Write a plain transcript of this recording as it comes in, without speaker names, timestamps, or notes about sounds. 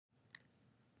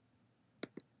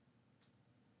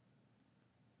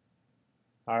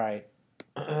Alright,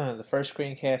 the first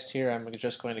screencast here I'm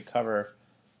just going to cover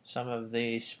some of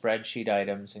the spreadsheet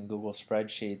items in Google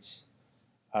Spreadsheets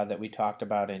that we talked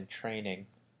about in training.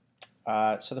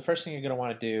 So the first thing you're going to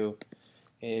want to do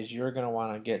is you're going to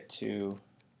want to get to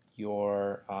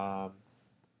your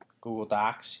Google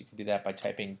Docs. You can do that by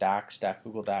typing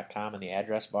docs.google.com in the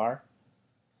address bar.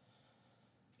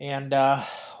 And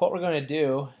what we're going to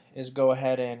do is go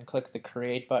ahead and click the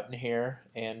Create button here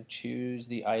and choose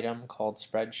the item called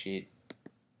Spreadsheet.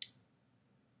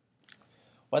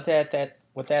 What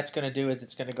that's going to do is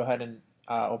it's going to go ahead and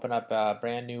open up a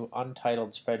brand new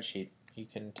untitled spreadsheet. You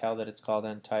can tell that it's called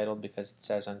untitled because it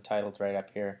says untitled right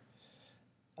up here.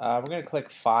 We're going to click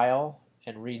File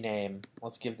and Rename.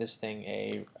 Let's give this thing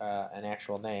an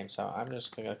actual name. So I'm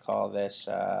just going to call this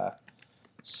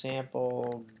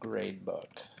Sample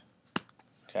Gradebook.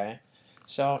 Okay.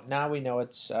 So now we know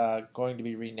it's going to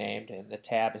be renamed, and the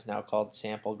tab is now called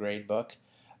Sample Gradebook.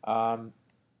 Down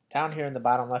here in the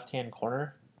bottom left-hand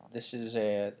corner, this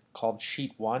is called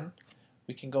Sheet 1.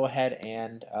 We can go ahead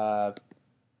and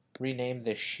rename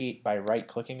this sheet by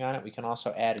right-clicking on it. We can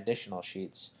also add additional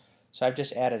sheets. So I've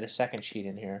just added a second sheet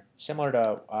in here, similar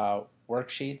to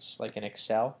worksheets like in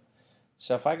Excel.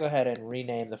 So if I go ahead and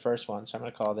rename the first one, so I'm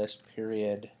going to call this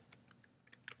Period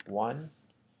 1,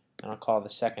 and I'll call the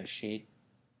second sheet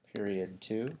Period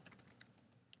 2.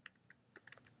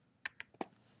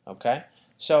 Okay,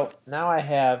 so now I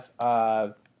have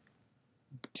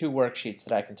two worksheets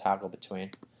that I can toggle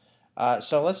between.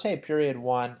 So let's say Period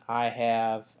 1, I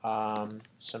have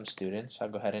some students. I'll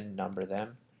go ahead and number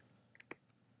them.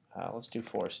 Let's do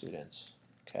 4 students.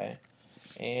 Okay,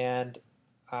 and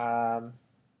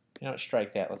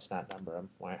strike that. Let's not number them.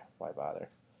 Why bother?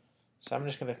 So I'm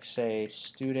just going to say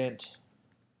student.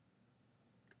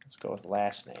 Let's go with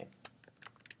last name,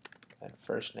 then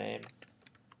first name,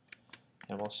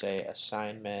 and we'll say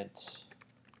assignment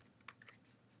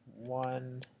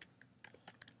 1,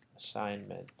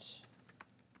 assignment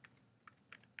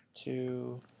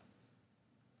 2,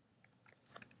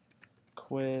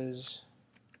 quiz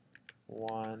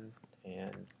 1,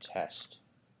 and test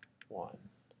 1.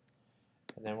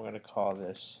 And then we're going to call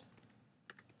this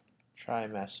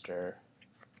trimester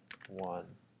 1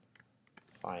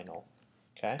 final.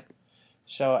 Okay.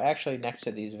 So actually next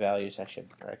to these values I should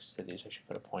put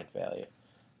a point value.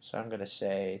 So I'm going to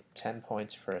say 10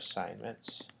 points for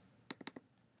assignments.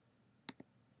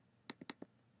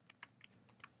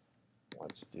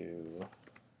 Let's do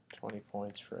 20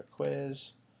 points for a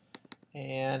quiz.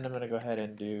 And I'm going to go ahead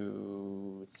and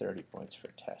do 30 points for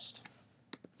test.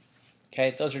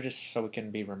 Okay, those are just so we can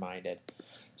be reminded.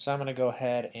 So I'm going to go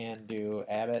ahead and do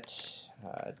Abbott,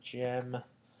 Jim.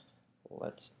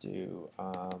 Let's do,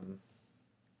 I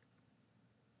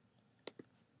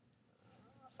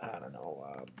don't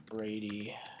know,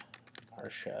 Brady,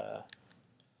 Marsha,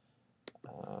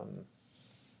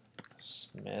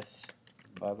 Smith,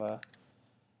 Bubba,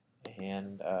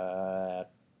 and I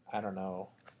don't know,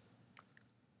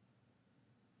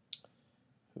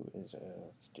 who is it?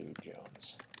 Let's do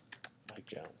Jones, Mike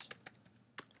Jones.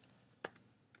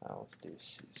 Let's do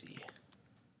Susie.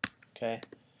 Okay.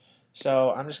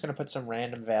 So I'm just going to put some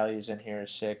random values in here,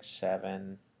 6,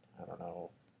 7, I don't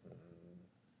know,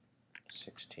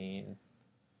 16,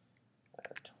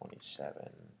 27.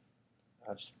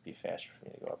 I'll just be faster for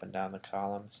me to go up and down the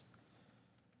columns.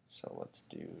 So let's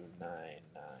do 9,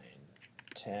 9,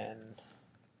 10.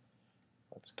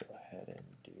 Let's go ahead and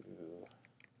do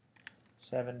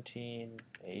 17,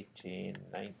 18,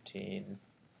 19,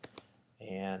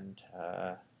 and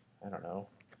I don't know,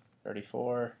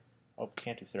 34. Oh,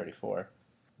 can't do 34.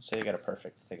 Let's say they got a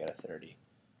perfect. They got a 30.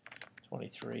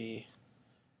 23.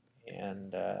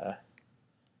 And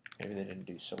maybe they didn't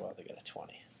do so well. They got a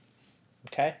 20.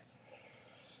 Okay?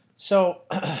 So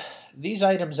these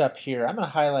items up here, I'm going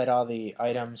to highlight all the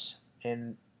items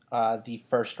in the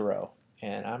first row.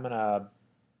 And I'm going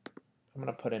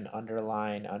to put an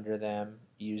underline under them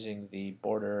using the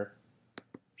border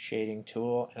shading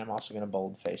tool, and I'm also going to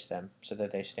boldface them so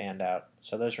that they stand out.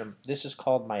 So this is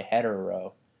called my header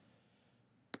row.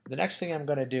 The next thing I'm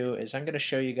going to do is I'm going to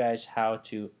show you guys how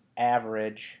to I'm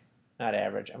going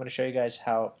to show you guys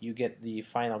how you get the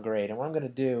final grade. And what I'm going to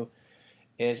do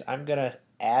is I'm going to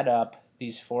add up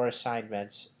these 4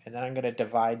 assignments, and then I'm going to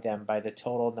divide them by the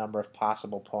total number of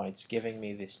possible points, giving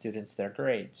me the students their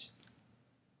grades.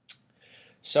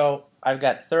 So I've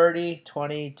got 30,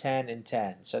 20, 10, and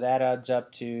 10. So that adds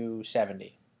up to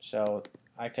 70. So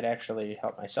I could actually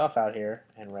help myself out here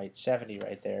and write 70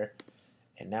 right there.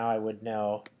 And now I would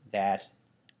know that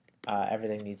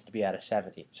everything needs to be out of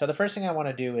 70. So the first thing I want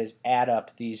to do is add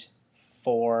up these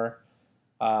 4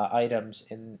 items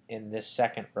in this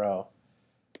second row.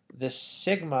 This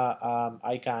sigma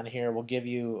icon here will give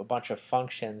you a bunch of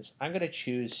functions. I'm going to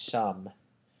choose sum.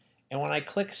 And when I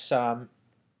click sum,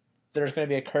 there's going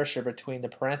to be a cursor between the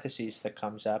parentheses that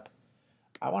comes up.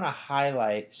 I want to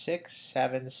highlight 6,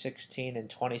 7, 16, and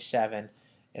 27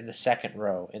 in the second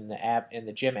row, in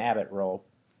the Jim Abbott row.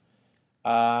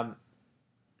 I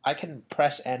can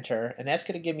press enter, and that's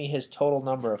going to give me his total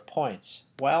number of points.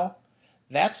 Well,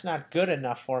 that's not good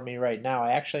enough for me right now.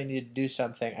 I actually need to do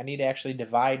something. I need to actually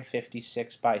divide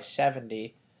 56 by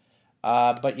 70,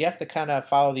 but you have to kind of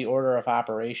follow the order of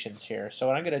operations here. So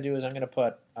what I'm going to do is I'm going to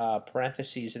put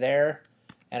parentheses there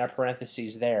and a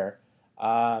parentheses there,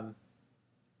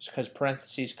 because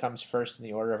parentheses comes first in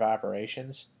the order of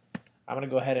operations. I'm going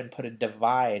to go ahead and put a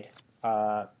divide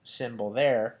symbol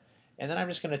there, and then I'm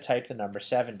just going to type the number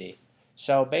 70.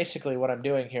 So basically what I'm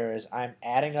doing here is I'm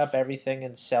adding up everything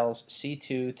in cells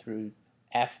C2 through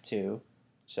F2,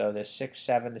 so the 6,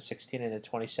 7, the 16, and the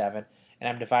 27, and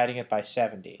I'm dividing it by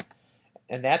 70.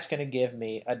 And that's going to give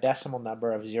me a decimal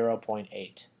number of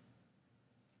 0.8.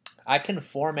 I can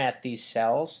format these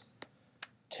cells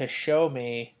to show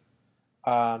me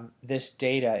this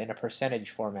data in a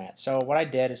percentage format. So what I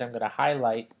did is I'm going to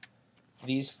highlight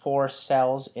these 4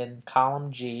 cells in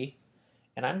column G,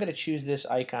 and I'm going to choose this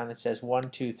icon that says 1,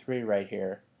 2, 3 right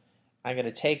here. I'm going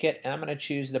to take it and I'm going to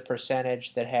choose the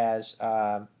percentage that has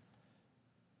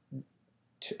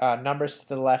numbers to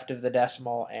the left of the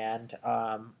decimal and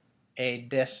a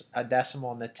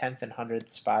decimal in the 10th and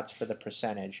 100th spots for the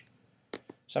percentage.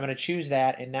 So I'm going to choose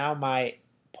that, and now my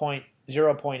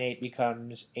 0.8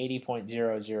 becomes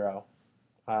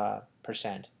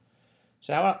 80.00%.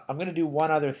 So now I'm going to do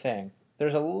one other thing.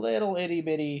 There's a little itty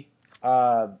bitty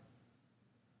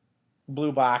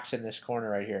blue box in this corner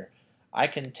right here. I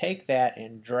can take that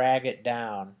and drag it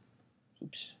down.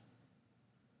 Oops.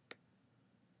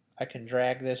 I can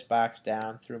drag this box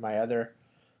down through my other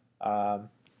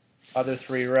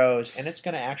 3 rows, and it's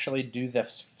going to actually do the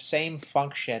same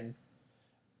function,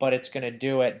 but it's going to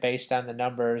do it based on the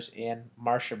numbers in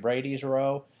Marcia Brady's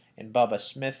row, in Bubba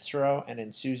Smith's row, and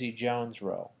in Susie Jones'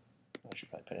 row. I should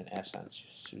probably put an S on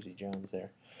Susie Jones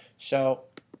there. So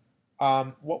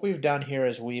what we've done here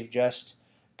is we've just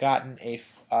gotten a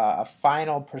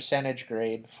final percentage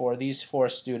grade for these 4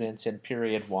 students in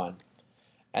period 1.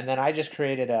 And then I just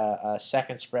created a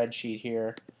second spreadsheet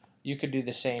here. You could do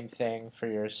the same thing for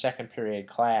your second period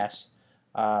class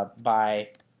by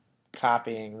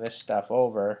copying this stuff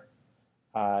over,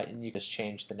 and you just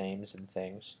change the names and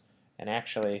things. And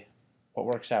actually, what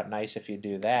works out nice if you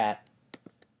do that,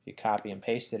 you copy and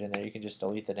paste it in there, you can just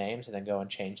delete the names and then go and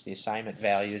change the assignment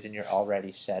values, and you're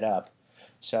already set up.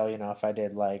 So, you know, if I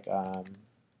did like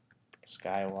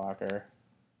Skywalker,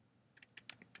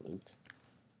 Luke,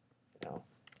 you know,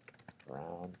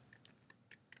 Brown,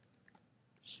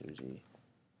 Susie,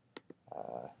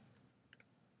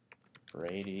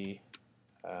 Brady,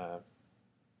 I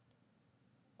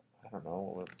don't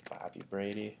know, Bobby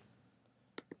Brady,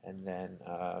 and then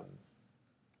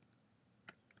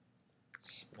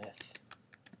Smith,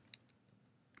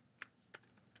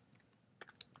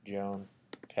 Joan.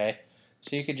 Okay,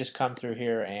 so you could just come through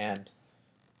here and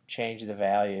change the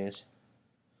values,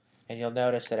 and you'll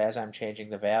notice that as I'm changing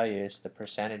the values, the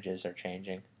percentages are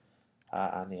changing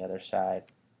on the other side,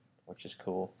 which is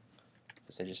cool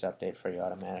because they just update for you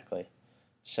automatically.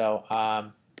 So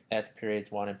that's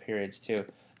periods 1 and periods 2.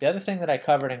 The other thing that I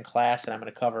covered in class that I'm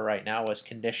going to cover right now was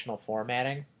conditional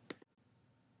formatting.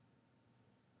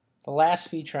 The last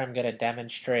feature I'm going to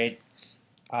demonstrate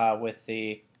in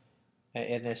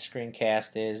this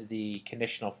screencast is the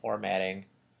conditional formatting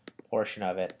portion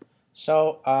of it.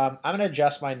 So I'm going to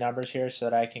adjust my numbers here so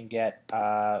that I can get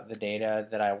the data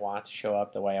that I want to show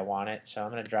up the way I want it. So I'm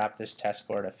going to drop this test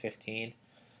score to 15.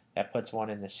 That puts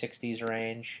one in the 60s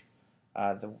range.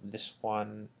 This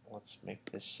one, let's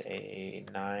make this a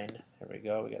 9. There we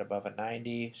go. We got above a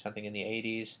 90, something in the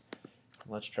 80s.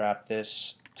 And let's drop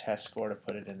this test score to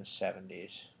put it in the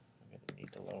 70s. I'm going to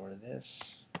need to lower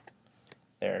this.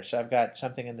 There. So I've got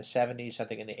something in the 70s,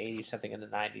 something in the 80s, something in the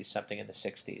 90s, something in the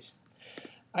 60s.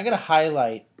 I'm going to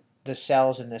highlight the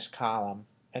cells in this column,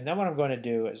 and then what I'm going to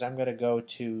do is I'm going to go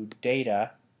to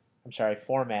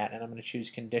Format, and I'm going to choose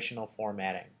Conditional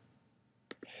Formatting.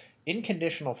 In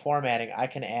Conditional Formatting, I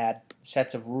can add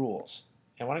sets of rules,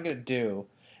 and what I'm going to do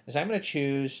is I'm going to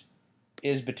choose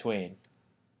is between,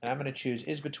 and I'm going to choose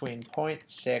is between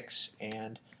 0.6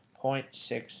 and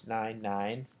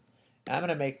 0.699. I'm going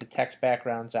to make the text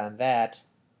backgrounds on that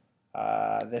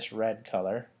this red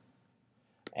color.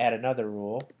 Add another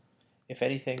rule. If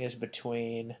anything is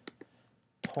between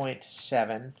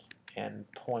 0.7 and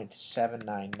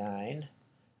 0.799.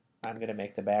 I'm going to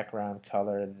make the background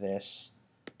color this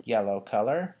yellow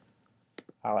color.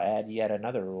 I'll add yet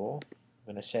another rule.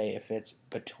 I'm going to say if it's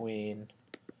between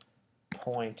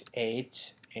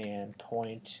 0.8 and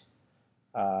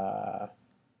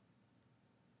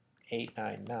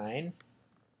 0.899,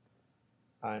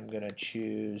 I'm going to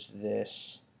choose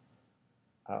this,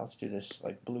 let's do this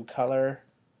like blue color,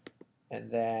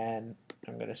 and then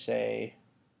I'm going to say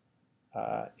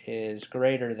is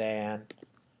greater than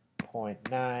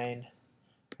 0.9. I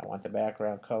want the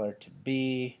background color to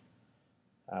be,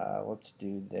 let's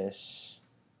do this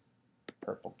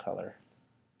purple color.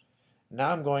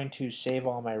 Now I'm going to save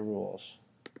all my rules.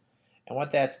 And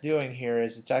what that's doing here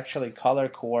is it's actually color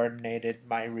coordinated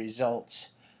my results.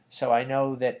 So I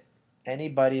know that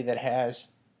anybody that has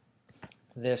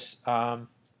this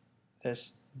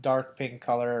this dark pink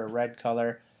color or red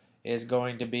color is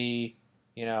going to be,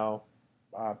 you know,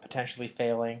 potentially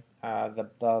failing.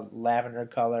 The lavender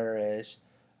color is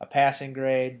a passing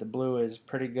grade. The blue is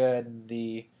pretty good. And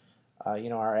the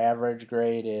our average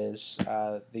grade is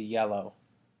the yellow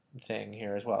thing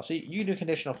here as well. So you can do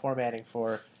conditional formatting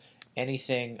for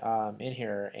anything in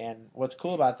here. And what's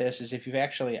cool about this is if you've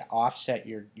actually offset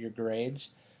your grades.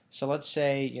 So let's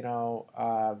say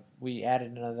we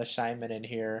added another assignment in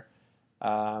here,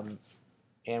 and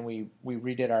we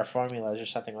redid our formulas or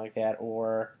something like that,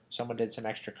 or someone did some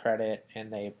extra credit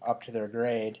and they upped their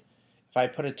grade. If I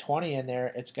put a 20 in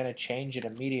there, it's going to change it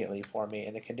immediately for me,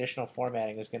 and the conditional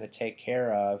formatting is going to take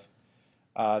care of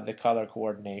the color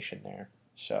coordination there.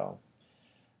 So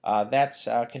that's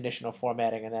conditional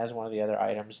formatting, and that's one of the other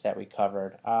items that we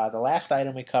covered. The last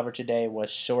item we covered today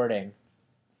was sorting.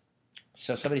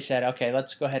 So somebody said, okay,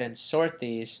 let's go ahead and sort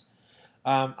these.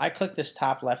 I click this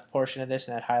top left portion of this,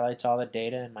 and that highlights all the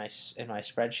data in my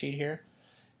spreadsheet here.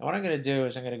 And what I'm going to do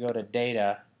is I'm going to go to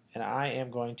Data, and I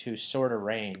am going to sort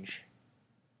arrange.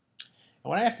 And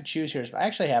what I have to choose here is I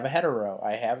actually have a header row.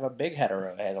 I have a big header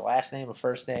row. I have a last name, a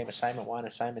first name, assignment 1,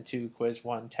 assignment 2, quiz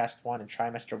 1, test 1, and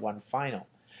trimester 1 final.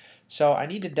 So I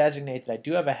need to designate that I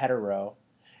do have a header row.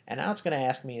 And now it's going to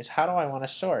ask me is how do I want to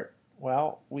sort?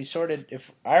 Well, we sorted,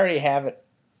 if I already have it,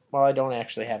 well, I don't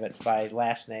actually have it by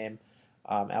last name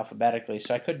alphabetically,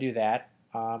 so I could do that.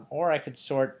 Or I could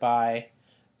sort by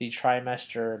the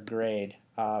trimester grade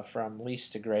from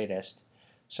least to greatest.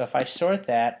 So if I sort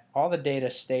that, all the data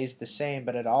stays the same,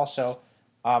 but it also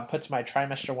puts my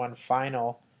trimester 1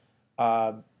 final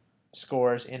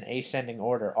scores in ascending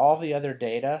order. All the other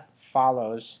data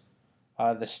follows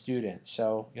the student.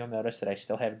 So you'll notice that I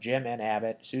still have Jim and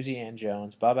Abbott, Susie and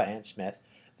Jones, Bubba and Smith.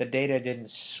 The data didn't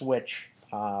switch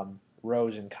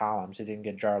rows and columns. It didn't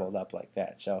get jarbled up like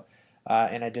that. So,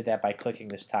 and I did that by clicking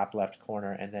this top left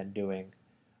corner and then doing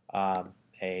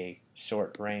a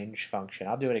sort range function.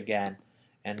 I'll do it again,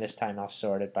 and this time I'll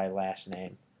sort it by last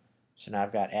name. So now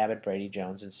I've got Abbott, Brady,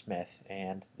 Jones, and Smith,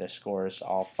 and the scores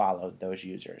all followed those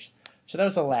users. So that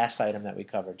was the last item that we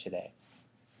covered today.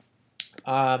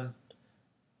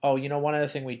 Oh, one other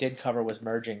thing we did cover was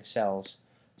merging cells.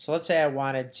 So let's say I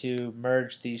wanted to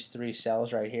merge these 3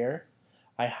 cells right here.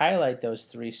 I highlight those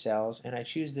 3 cells, and I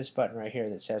choose this button right here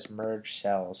that says Merge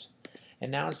Cells.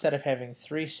 And now instead of having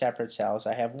 3 separate cells,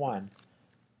 I have 1.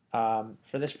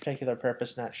 For this particular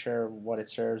purpose, not sure what it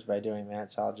serves by doing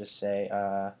that, so I'll just say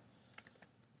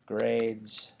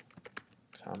grades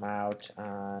come out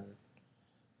on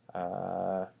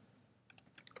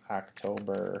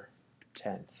October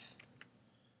 10th,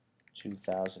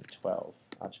 2012.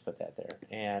 I'll just put that there.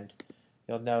 And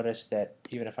you'll notice that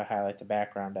even if I highlight the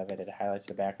background of it, it highlights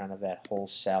the background of that whole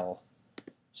cell.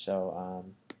 So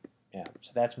yeah,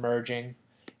 so that's merging.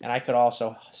 And I could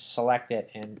also select it,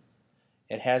 and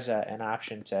it has an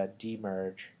option to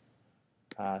demerge.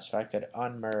 So I could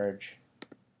unmerge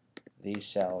these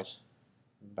cells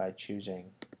by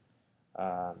choosing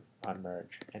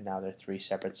unmerge, and now they're 3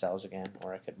 separate cells again,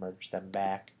 or I could merge them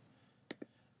back.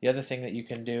 The other thing that you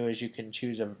can do is you can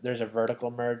choose there's a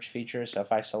vertical merge feature, so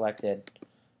if I selected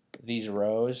these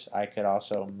rows, I could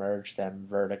also merge them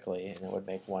vertically, and it would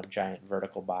make one giant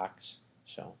vertical box.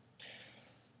 So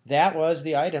that was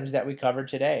the items that we covered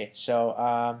today.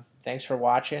 So thanks for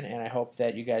watching, and I hope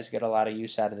that you guys get a lot of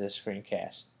use out of this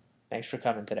screencast. Thanks for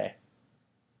coming today.